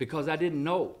because I didn't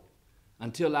know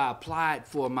until I applied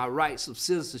for my rights of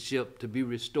citizenship to be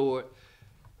restored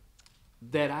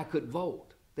that I could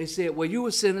vote. They said, well, you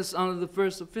were sentenced under the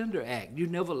First Offender Act. You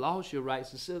never lost your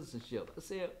rights of citizenship. I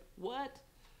said, what?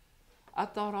 I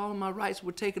thought all of my rights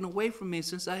were taken away from me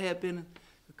since I had been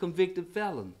a convicted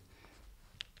felon.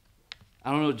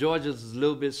 I don't know, Georgia's is a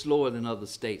little bit slower than other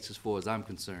states as far as I'm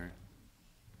concerned.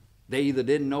 They either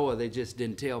didn't know or they just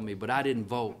didn't tell me, but I didn't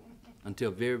vote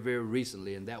until very, very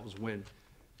recently, and that was when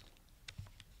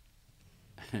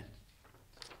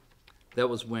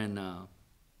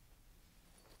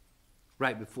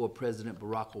right before President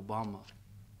Barack Obama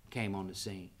came on the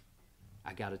scene,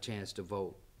 I got a chance to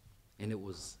vote, and it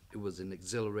was an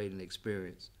exhilarating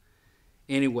experience.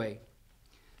 Anyway,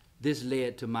 this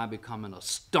led to my becoming a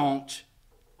staunch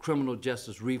criminal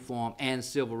justice reform and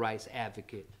civil rights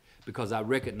advocate because I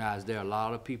recognized there are a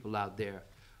lot of people out there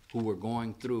who were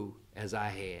going through as I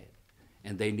had,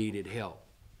 and they needed help.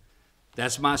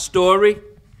 That's my story,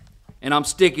 and I'm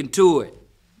sticking to it.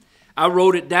 I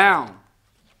wrote it down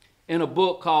in a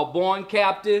book called Born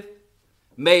Captive,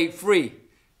 Made Free.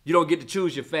 You don't get to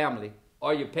choose your family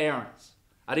or your parents.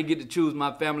 I didn't get to choose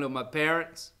my family or my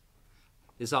parents.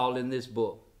 It's all in this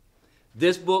book.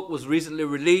 This book was recently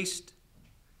released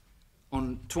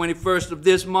on 21st of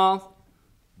this month.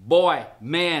 Boy,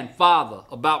 man, father,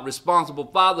 about responsible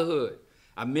fatherhood.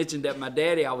 I mentioned that my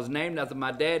daddy, I was named after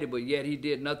my daddy, but yet he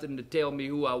did nothing to tell me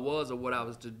who I was or what I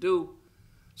was to do.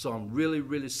 So I'm really,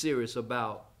 really serious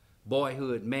about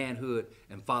boyhood, manhood,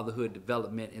 and fatherhood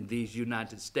development in these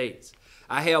United States.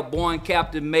 I have Born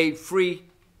Captive, Made Free,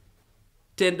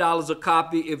 $10 a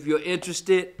copy if you're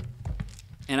interested.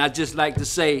 And I'd just like to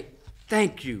say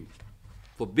thank you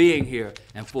for being here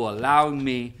and for allowing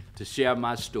me to share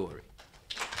my story.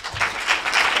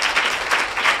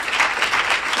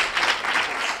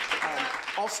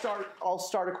 I'll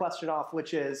start a question off,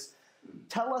 which is,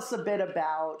 tell us a bit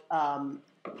about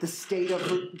the state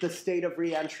of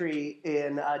reentry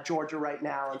in Georgia right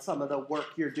now and some of the work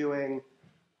you're doing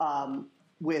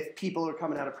with people who are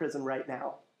coming out of prison right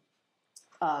now,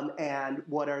 and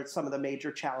what are some of the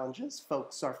major challenges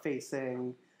folks are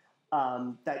facing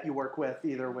that you work with,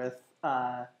 either with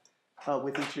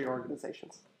each of your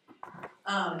organizations.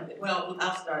 Well,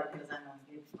 I'll start because I know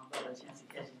I gave my brother a chance to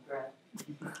catch his breath.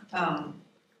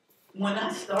 When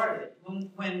I started,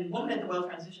 when Women at the Well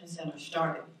Transition Center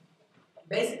started,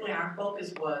 basically our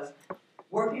focus was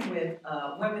working with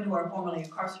women who are formerly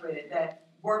incarcerated that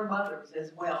were mothers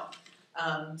as well.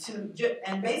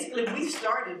 And basically we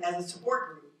started as a support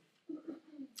group.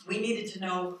 We needed to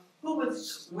know where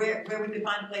we could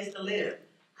find a place to live,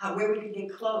 where we could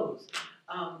get clothes,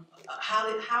 how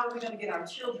are we going to get our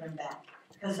children back,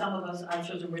 because some of us, our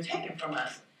children were taken from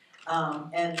us,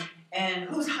 and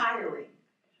who's hiring.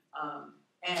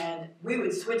 And we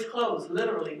would switch clothes,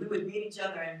 literally. We would meet each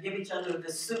other and give each other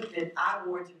the suit that I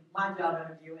wore to my job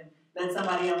interview and let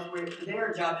somebody else wear it to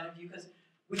their job interview, because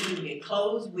we couldn't get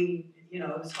clothes. It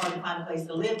was hard to find a place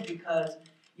to live because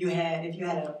if you had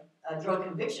a drug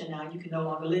conviction now, you could no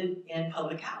longer live in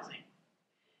public housing.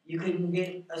 You couldn't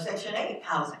get a Section 8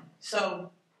 housing.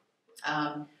 So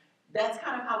that's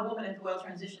kind of how Women at the Well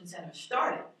Transition Center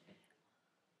started.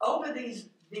 Over these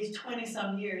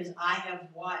 20-some years, I've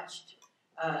watched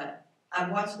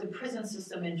the prison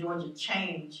system in Georgia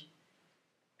change,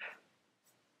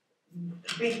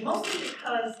 mostly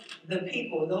because the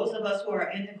people, those of us who are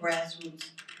in the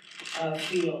grassroots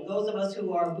field, those of us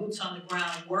who are boots on the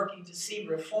ground working to see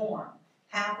reform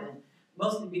happen,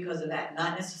 mostly because of that,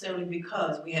 not necessarily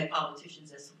because we had politicians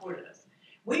that supported us.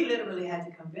 We literally had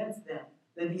to convince them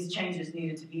that these changes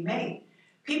needed to be made.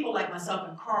 people like myself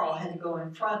and Carl had to go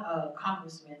in front of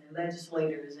congressmen and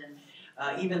legislators and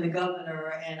even the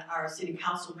governor and our city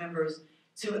council members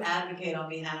to advocate on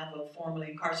behalf of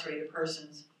formerly incarcerated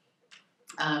persons.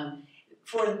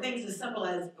 For things as simple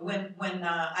as when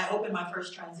I opened my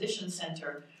first transition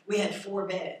center, we had 4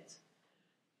 beds.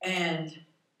 And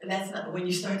that's not, when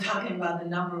you start talking about the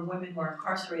number of women who are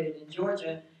incarcerated in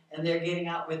Georgia and they're getting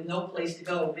out with no place to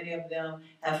go. Many of them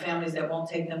have families that won't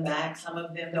take them back. Some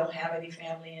of them don't have any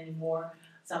family anymore.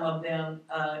 Some of them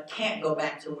can't go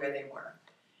back to where they were.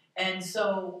 And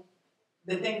so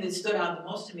the thing that stood out the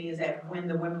most to me is that when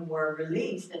the women were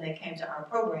released and they came to our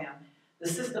program, the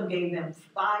system gave them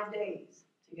 5 days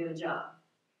to get a job.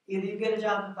 Either you get a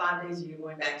job in 5 days or you're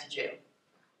going back to jail.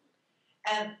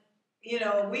 And you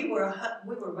know, we were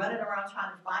running around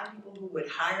trying to find people who would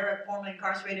hire formerly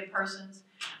incarcerated persons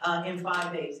in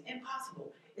 5 days.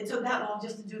 Impossible. It took that long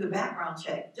just to do the background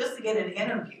check, just to get an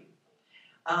interview.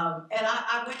 And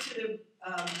I went to the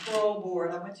parole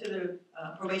board, I went to the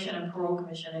probation and parole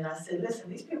commission, and I said, listen,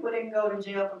 these people didn't go to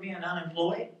jail for being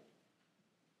unemployed.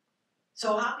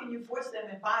 So how can you force them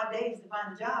in 5 days to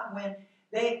find a job when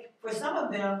they, for some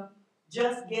of them,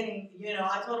 just getting, you know,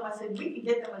 I told them, I said, we can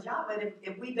get them a job, but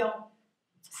if we don't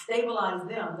stabilize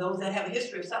them, those that have a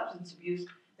history of substance abuse,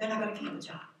 they're not going to keep a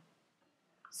job.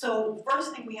 So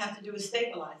first thing we have to do is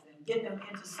stabilize them, get them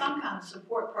into some kind of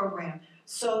support program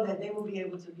so that they will be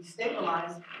able to be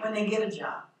stabilized when they get a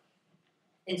job.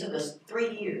 It took us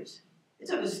 3 years. It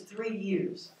took us 3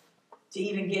 years to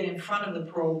even get in front of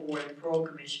the parole board and parole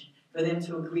commission for them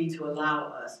to agree to allow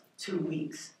us 2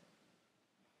 weeks.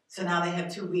 So now they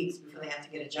have 2 weeks before they have to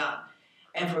get a job.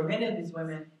 And for many of these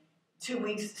women, 2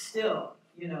 weeks still,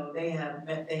 you know, they have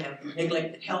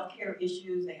neglected health care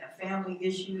issues, they have family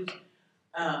issues,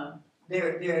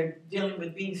 they're dealing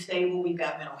with being stable, we've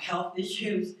got mental health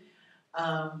issues,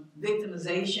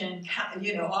 victimization,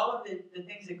 you know, all of the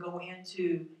things that go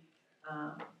into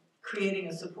creating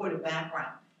a supportive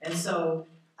background. And so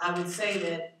I would say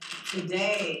that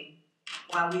today,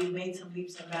 while we've made some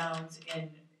leaps and bounds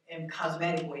in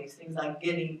cosmetic ways, things like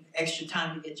getting extra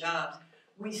time to get jobs,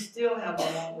 we still have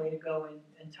a long way to go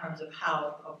in terms of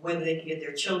whether they can get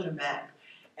their children back,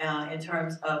 in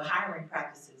terms of hiring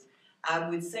practices. I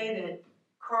would say that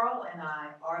Carl and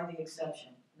I are the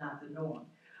exception, not the norm.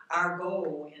 Our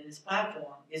goal in this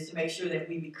platform is to make sure that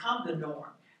we become the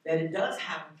norm, that it does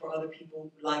happen for other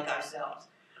people like ourselves.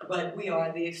 But we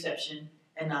are the exception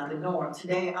and not the norm.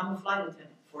 Today, I'm a flight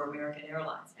attendant for American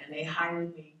Airlines, and they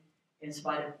hired me in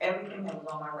spite of everything that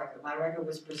was on my record. My record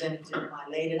was presented to them, I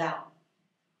laid it out.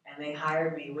 And they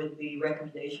hired me with the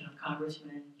recommendation of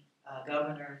congressmen,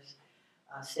 governors,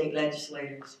 state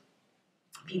legislators,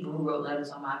 people who wrote letters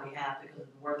on my behalf because of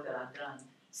the work that I've done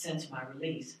since my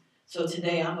release. So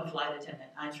today I'm a flight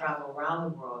attendant. I travel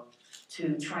around the world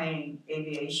to train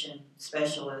aviation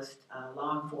specialists,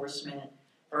 law enforcement,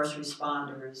 first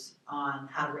responders on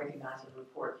how to recognize and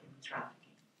report human trafficking.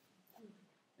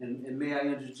 And may I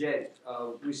interject,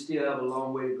 we still have a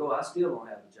long way to go. I still don't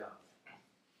have a job.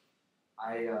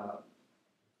 I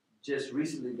just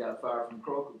recently got fired from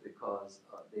Kroger because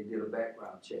they did a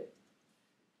background check.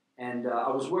 And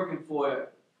I was working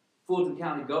for Fulton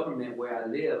County government where I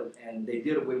live, and they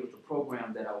did away with the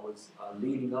program that I was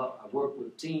leading up. I worked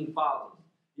with teen fathers,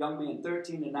 young men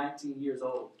 13 to 19 years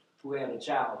old who had a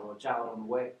child or a child on the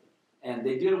way. And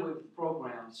they did away with the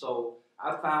program, so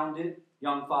I founded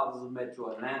Young Fathers of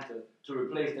Metro Atlanta to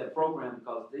replace that program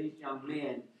because these young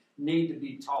men need to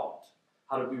be taught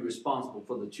how to be responsible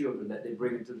for the children that they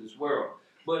bring into this world.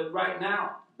 But right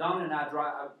now, Donna and I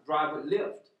drive with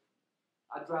Lyft.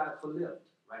 I drive for Lyft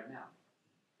right now.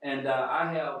 And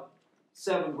I have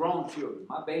 7 grown children.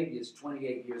 My baby is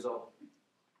 28 years old.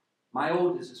 My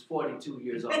oldest is 42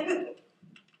 years old.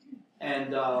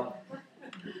 And I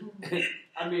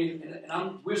mean,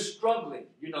 we're struggling.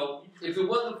 You know, if it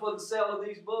wasn't for the sale of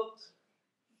these books,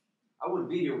 I wouldn't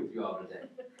be here with you all today.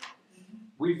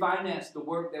 We finance the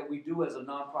work that we do as a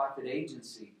nonprofit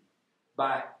agency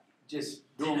by just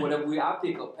doing whatever I'll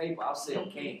pick up paper, I'll sell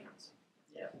cans.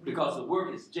 Yeah. Because the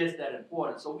work is just that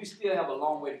important. So we still have a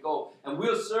long way to go. And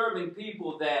we're serving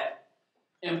people that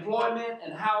employment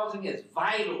and housing is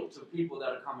vital to people that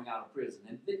are coming out of prison.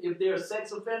 And if they're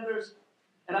sex offenders,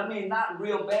 and I mean not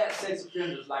real bad sex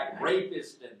offenders like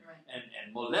rapists and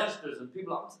molesters and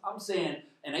people, I'm saying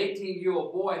an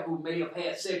 18-year-old boy who may have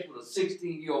had sex with a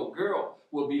 16-year-old girl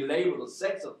will be labeled a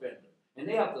sex offender. And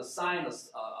they have to sign a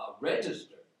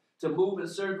register to move in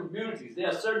certain communities. There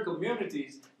are certain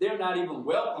communities they're not even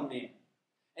welcome in.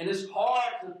 And it's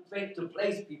hard to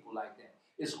place people like that.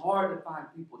 It's hard to find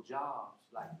people jobs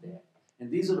like that. And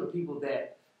these are the people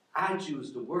that I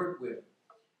choose to work with.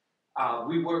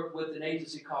 We work with an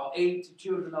agency called Aid to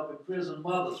Children of Imprisoned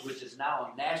Mothers, which is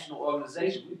now a national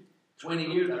organization. 20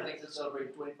 years, I think they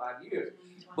celebrated 25 years.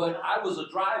 But I was a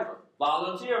driver,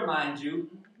 volunteer, mind you.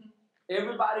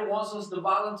 Everybody wants us to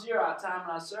volunteer our time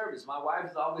and our service. My wife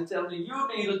is always telling me, you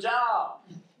need a job.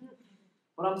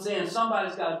 But I'm saying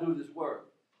somebody's got to do this work.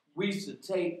 We used to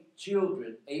take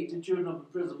children, Aid to Children of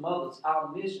Imprisoned Mothers.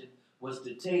 Our mission was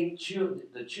to take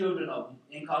the children of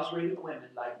incarcerated women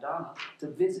like Donna to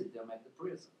visit them at the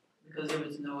prison. Because there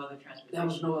was no other transportation. There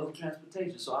was no other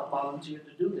transportation, so I volunteered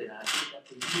to do that. And I did that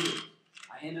for years.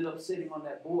 I ended up sitting on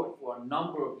that board for a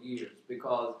number of years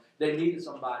because they needed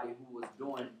somebody who was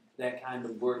doing that kind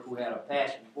of work, who had a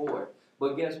passion for it.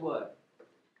 But guess what?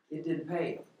 It didn't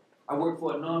pay. I work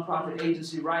for a nonprofit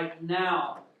agency right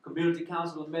now, Community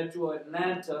Council of Metro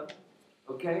Atlanta,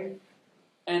 okay?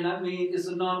 And I mean, it's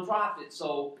a nonprofit,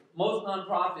 so most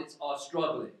nonprofits are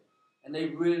struggling, and they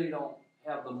really don't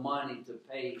have the money to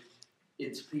pay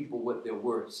its people what they're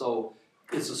worth. So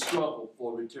it's a struggle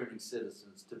for returning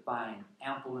citizens to find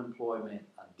ample employment,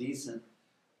 a decent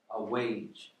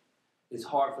wage. It's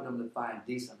hard for them to find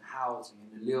decent housing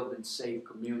and to live in safe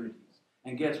communities.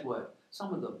 And guess what?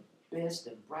 Some of the best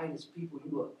and brightest people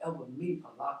you will ever meet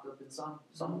are locked up in some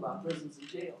of our prisons and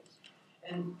jails.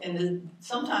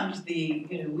 Sometimes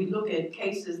we look at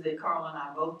cases that Carl and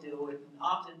I both deal with, and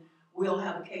often we'll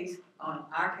have a case on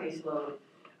our caseload.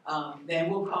 Then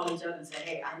we'll call each other and say,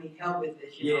 "Hey, I need help with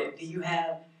this. You know, do you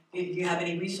have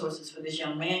any resources for this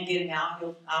young man getting out?"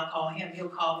 I'll call him. He'll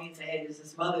call me and say, "Hey, there's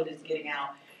this mother that's getting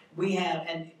out." We have,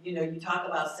 and you talk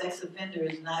about sex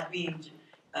offenders not being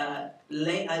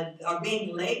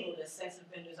being labeled as sex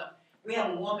offenders. We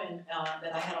have a woman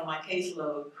that I had on my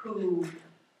caseload who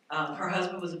her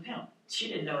husband was a pimp. She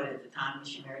didn't know it at the time when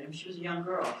she married him. She was a young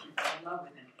girl. She fell in love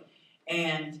with him,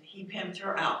 and he pimped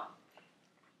her out.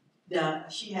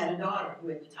 She had a daughter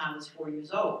who at the time was 4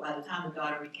 years old. By the time the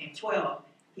daughter became 12,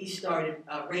 he started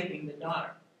raping the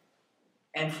daughter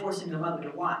and forcing the mother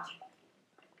to watch.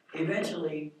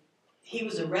 Eventually, he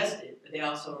was arrested, but they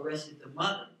also arrested the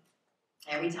mother.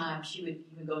 Every time she would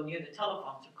even go near the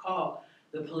telephone to call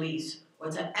the police or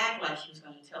to act like she was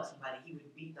going to tell somebody, he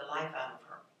would beat the life out of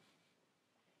her.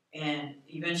 And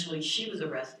eventually she was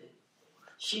arrested.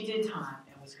 She did time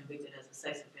and was convicted as a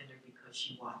sex offender because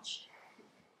she watched.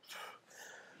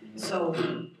 So,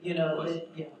 the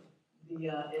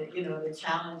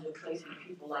challenge of placing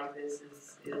people like this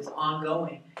is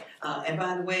ongoing. And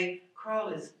by the way, Carl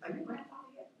are you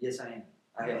grandfather yet? Yes, I am.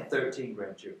 I have 13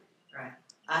 grandchildren. Right.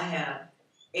 I have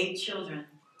 8 children,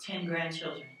 10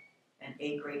 grandchildren, and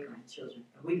 8 great-grandchildren.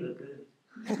 And we look good.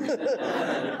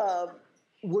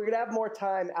 We're gonna have more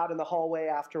time out in the hallway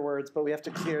afterwards, but we have to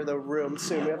clear the room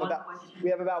soon. We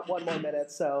have about 1 more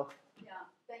minute, so. Yeah,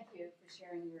 thank you for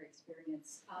sharing your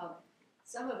experience.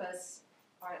 Some of us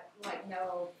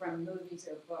know from movies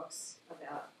or books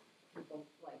about people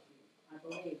like you, I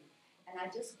believe. And I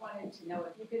just wanted to know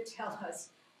if you could tell us,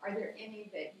 are there any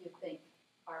that you think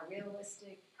are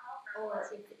realistic,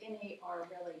 or if any are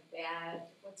really bad?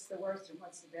 What's the worst and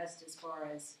what's the best as far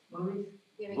as Movies?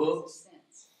 giving Books. us a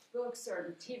sense? Books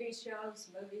or TV shows,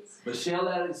 movies? Michelle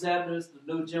Alexander's The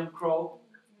New Jim Crow,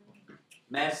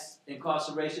 Mass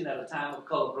Incarceration at a Time of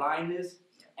Color Blindness,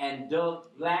 and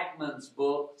Doug Blackman's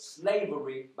book,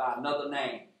 Slavery by Another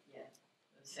Name. Yeah,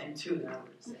 the same two that I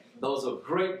would say. Those are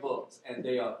great books, and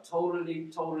they are totally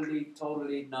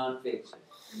nonfiction.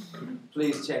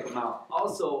 Please check them out.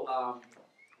 Also,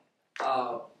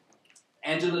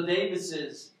 Angela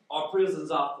Davis's Are Prisons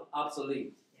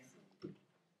Obsolete?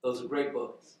 Those are great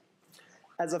books.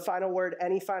 As a final word,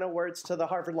 any final words to the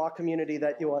Harvard Law community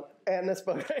that you want? And this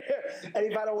book right here.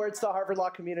 Any final words to the Harvard Law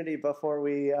community before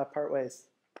we part ways?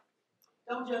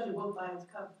 Don't judge a book by its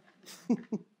cover.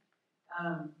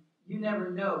 You never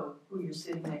know who you're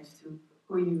sitting next to,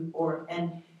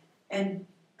 and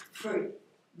for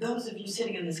those of you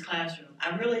sitting in this classroom,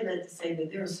 I'm really led to say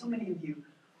that there are so many of you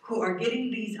who are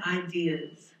getting these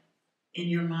ideas in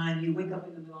your mind. You wake up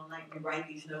in the middle of the night, you write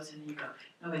these notes, and you go,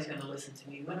 nobody's going to listen to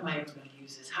me. When am I ever going to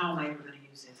use this? How am I ever going to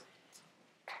use this?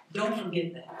 Don't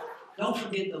forget that. Don't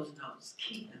forget those notes.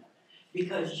 Keep them.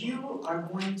 Because you are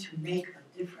going to make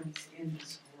a difference in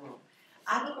this world.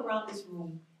 I look around this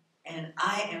room, and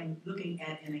I am looking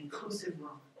at an inclusive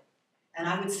room. And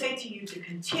I would say to you to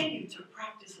continue to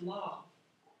practice law.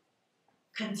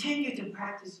 Continue to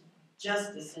practice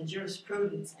justice and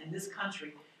jurisprudence in this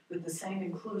country with the same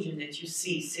inclusion that you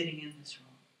see sitting in this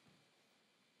room.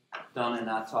 Donna and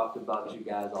I talked about you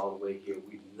guys all the way here.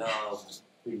 We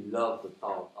love the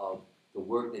thought of the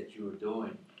work that you are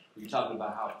doing. We talked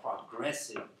about how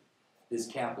progressive this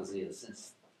campus is.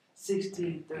 Since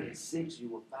 1636 you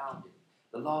were founded.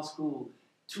 The law school,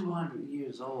 200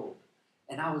 years old.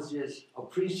 And I was just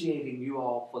appreciating you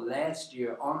all for last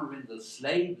year honoring the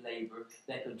slave labor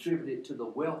that contributed to the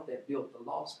wealth that built the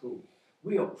law school.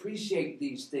 We appreciate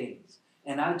these things.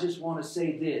 And I just want to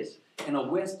say this. In a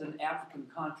Western African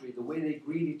country, the way they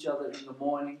greet each other in the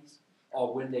mornings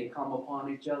or when they come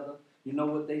upon each other, you know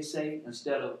what they say?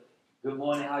 Instead of, good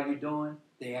morning, how you doing?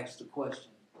 They ask the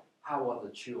question, how are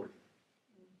the children?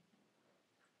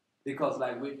 Because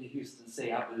like Whitney Houston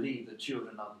say, I believe the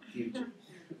children are the future.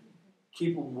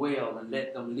 Keep them well and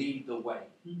let them lead the way.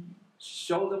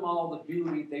 Show them all the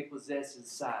beauty they possess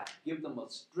inside. Give them a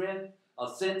strength, a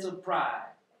sense of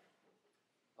pride,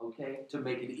 okay, to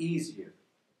make it easier.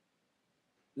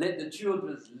 Let the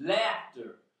children's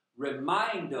laughter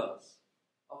remind us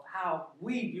of how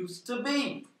we used to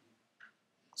be.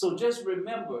 So just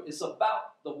remember, it's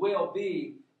about the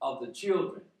well-being of the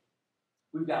children.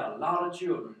 We've got a lot of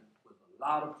children with a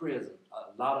lot of prison,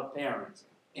 a lot of parents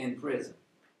in prison.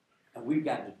 And we've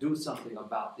got to do something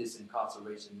about this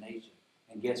incarceration nation.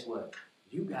 And guess what?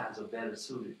 You guys are better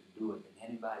suited to do it than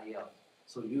anybody else.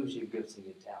 So use your gifts and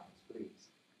your talents, please.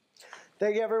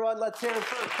 Thank you, everyone. Let's hear it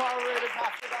for Incarcerated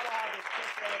Pastor Donna.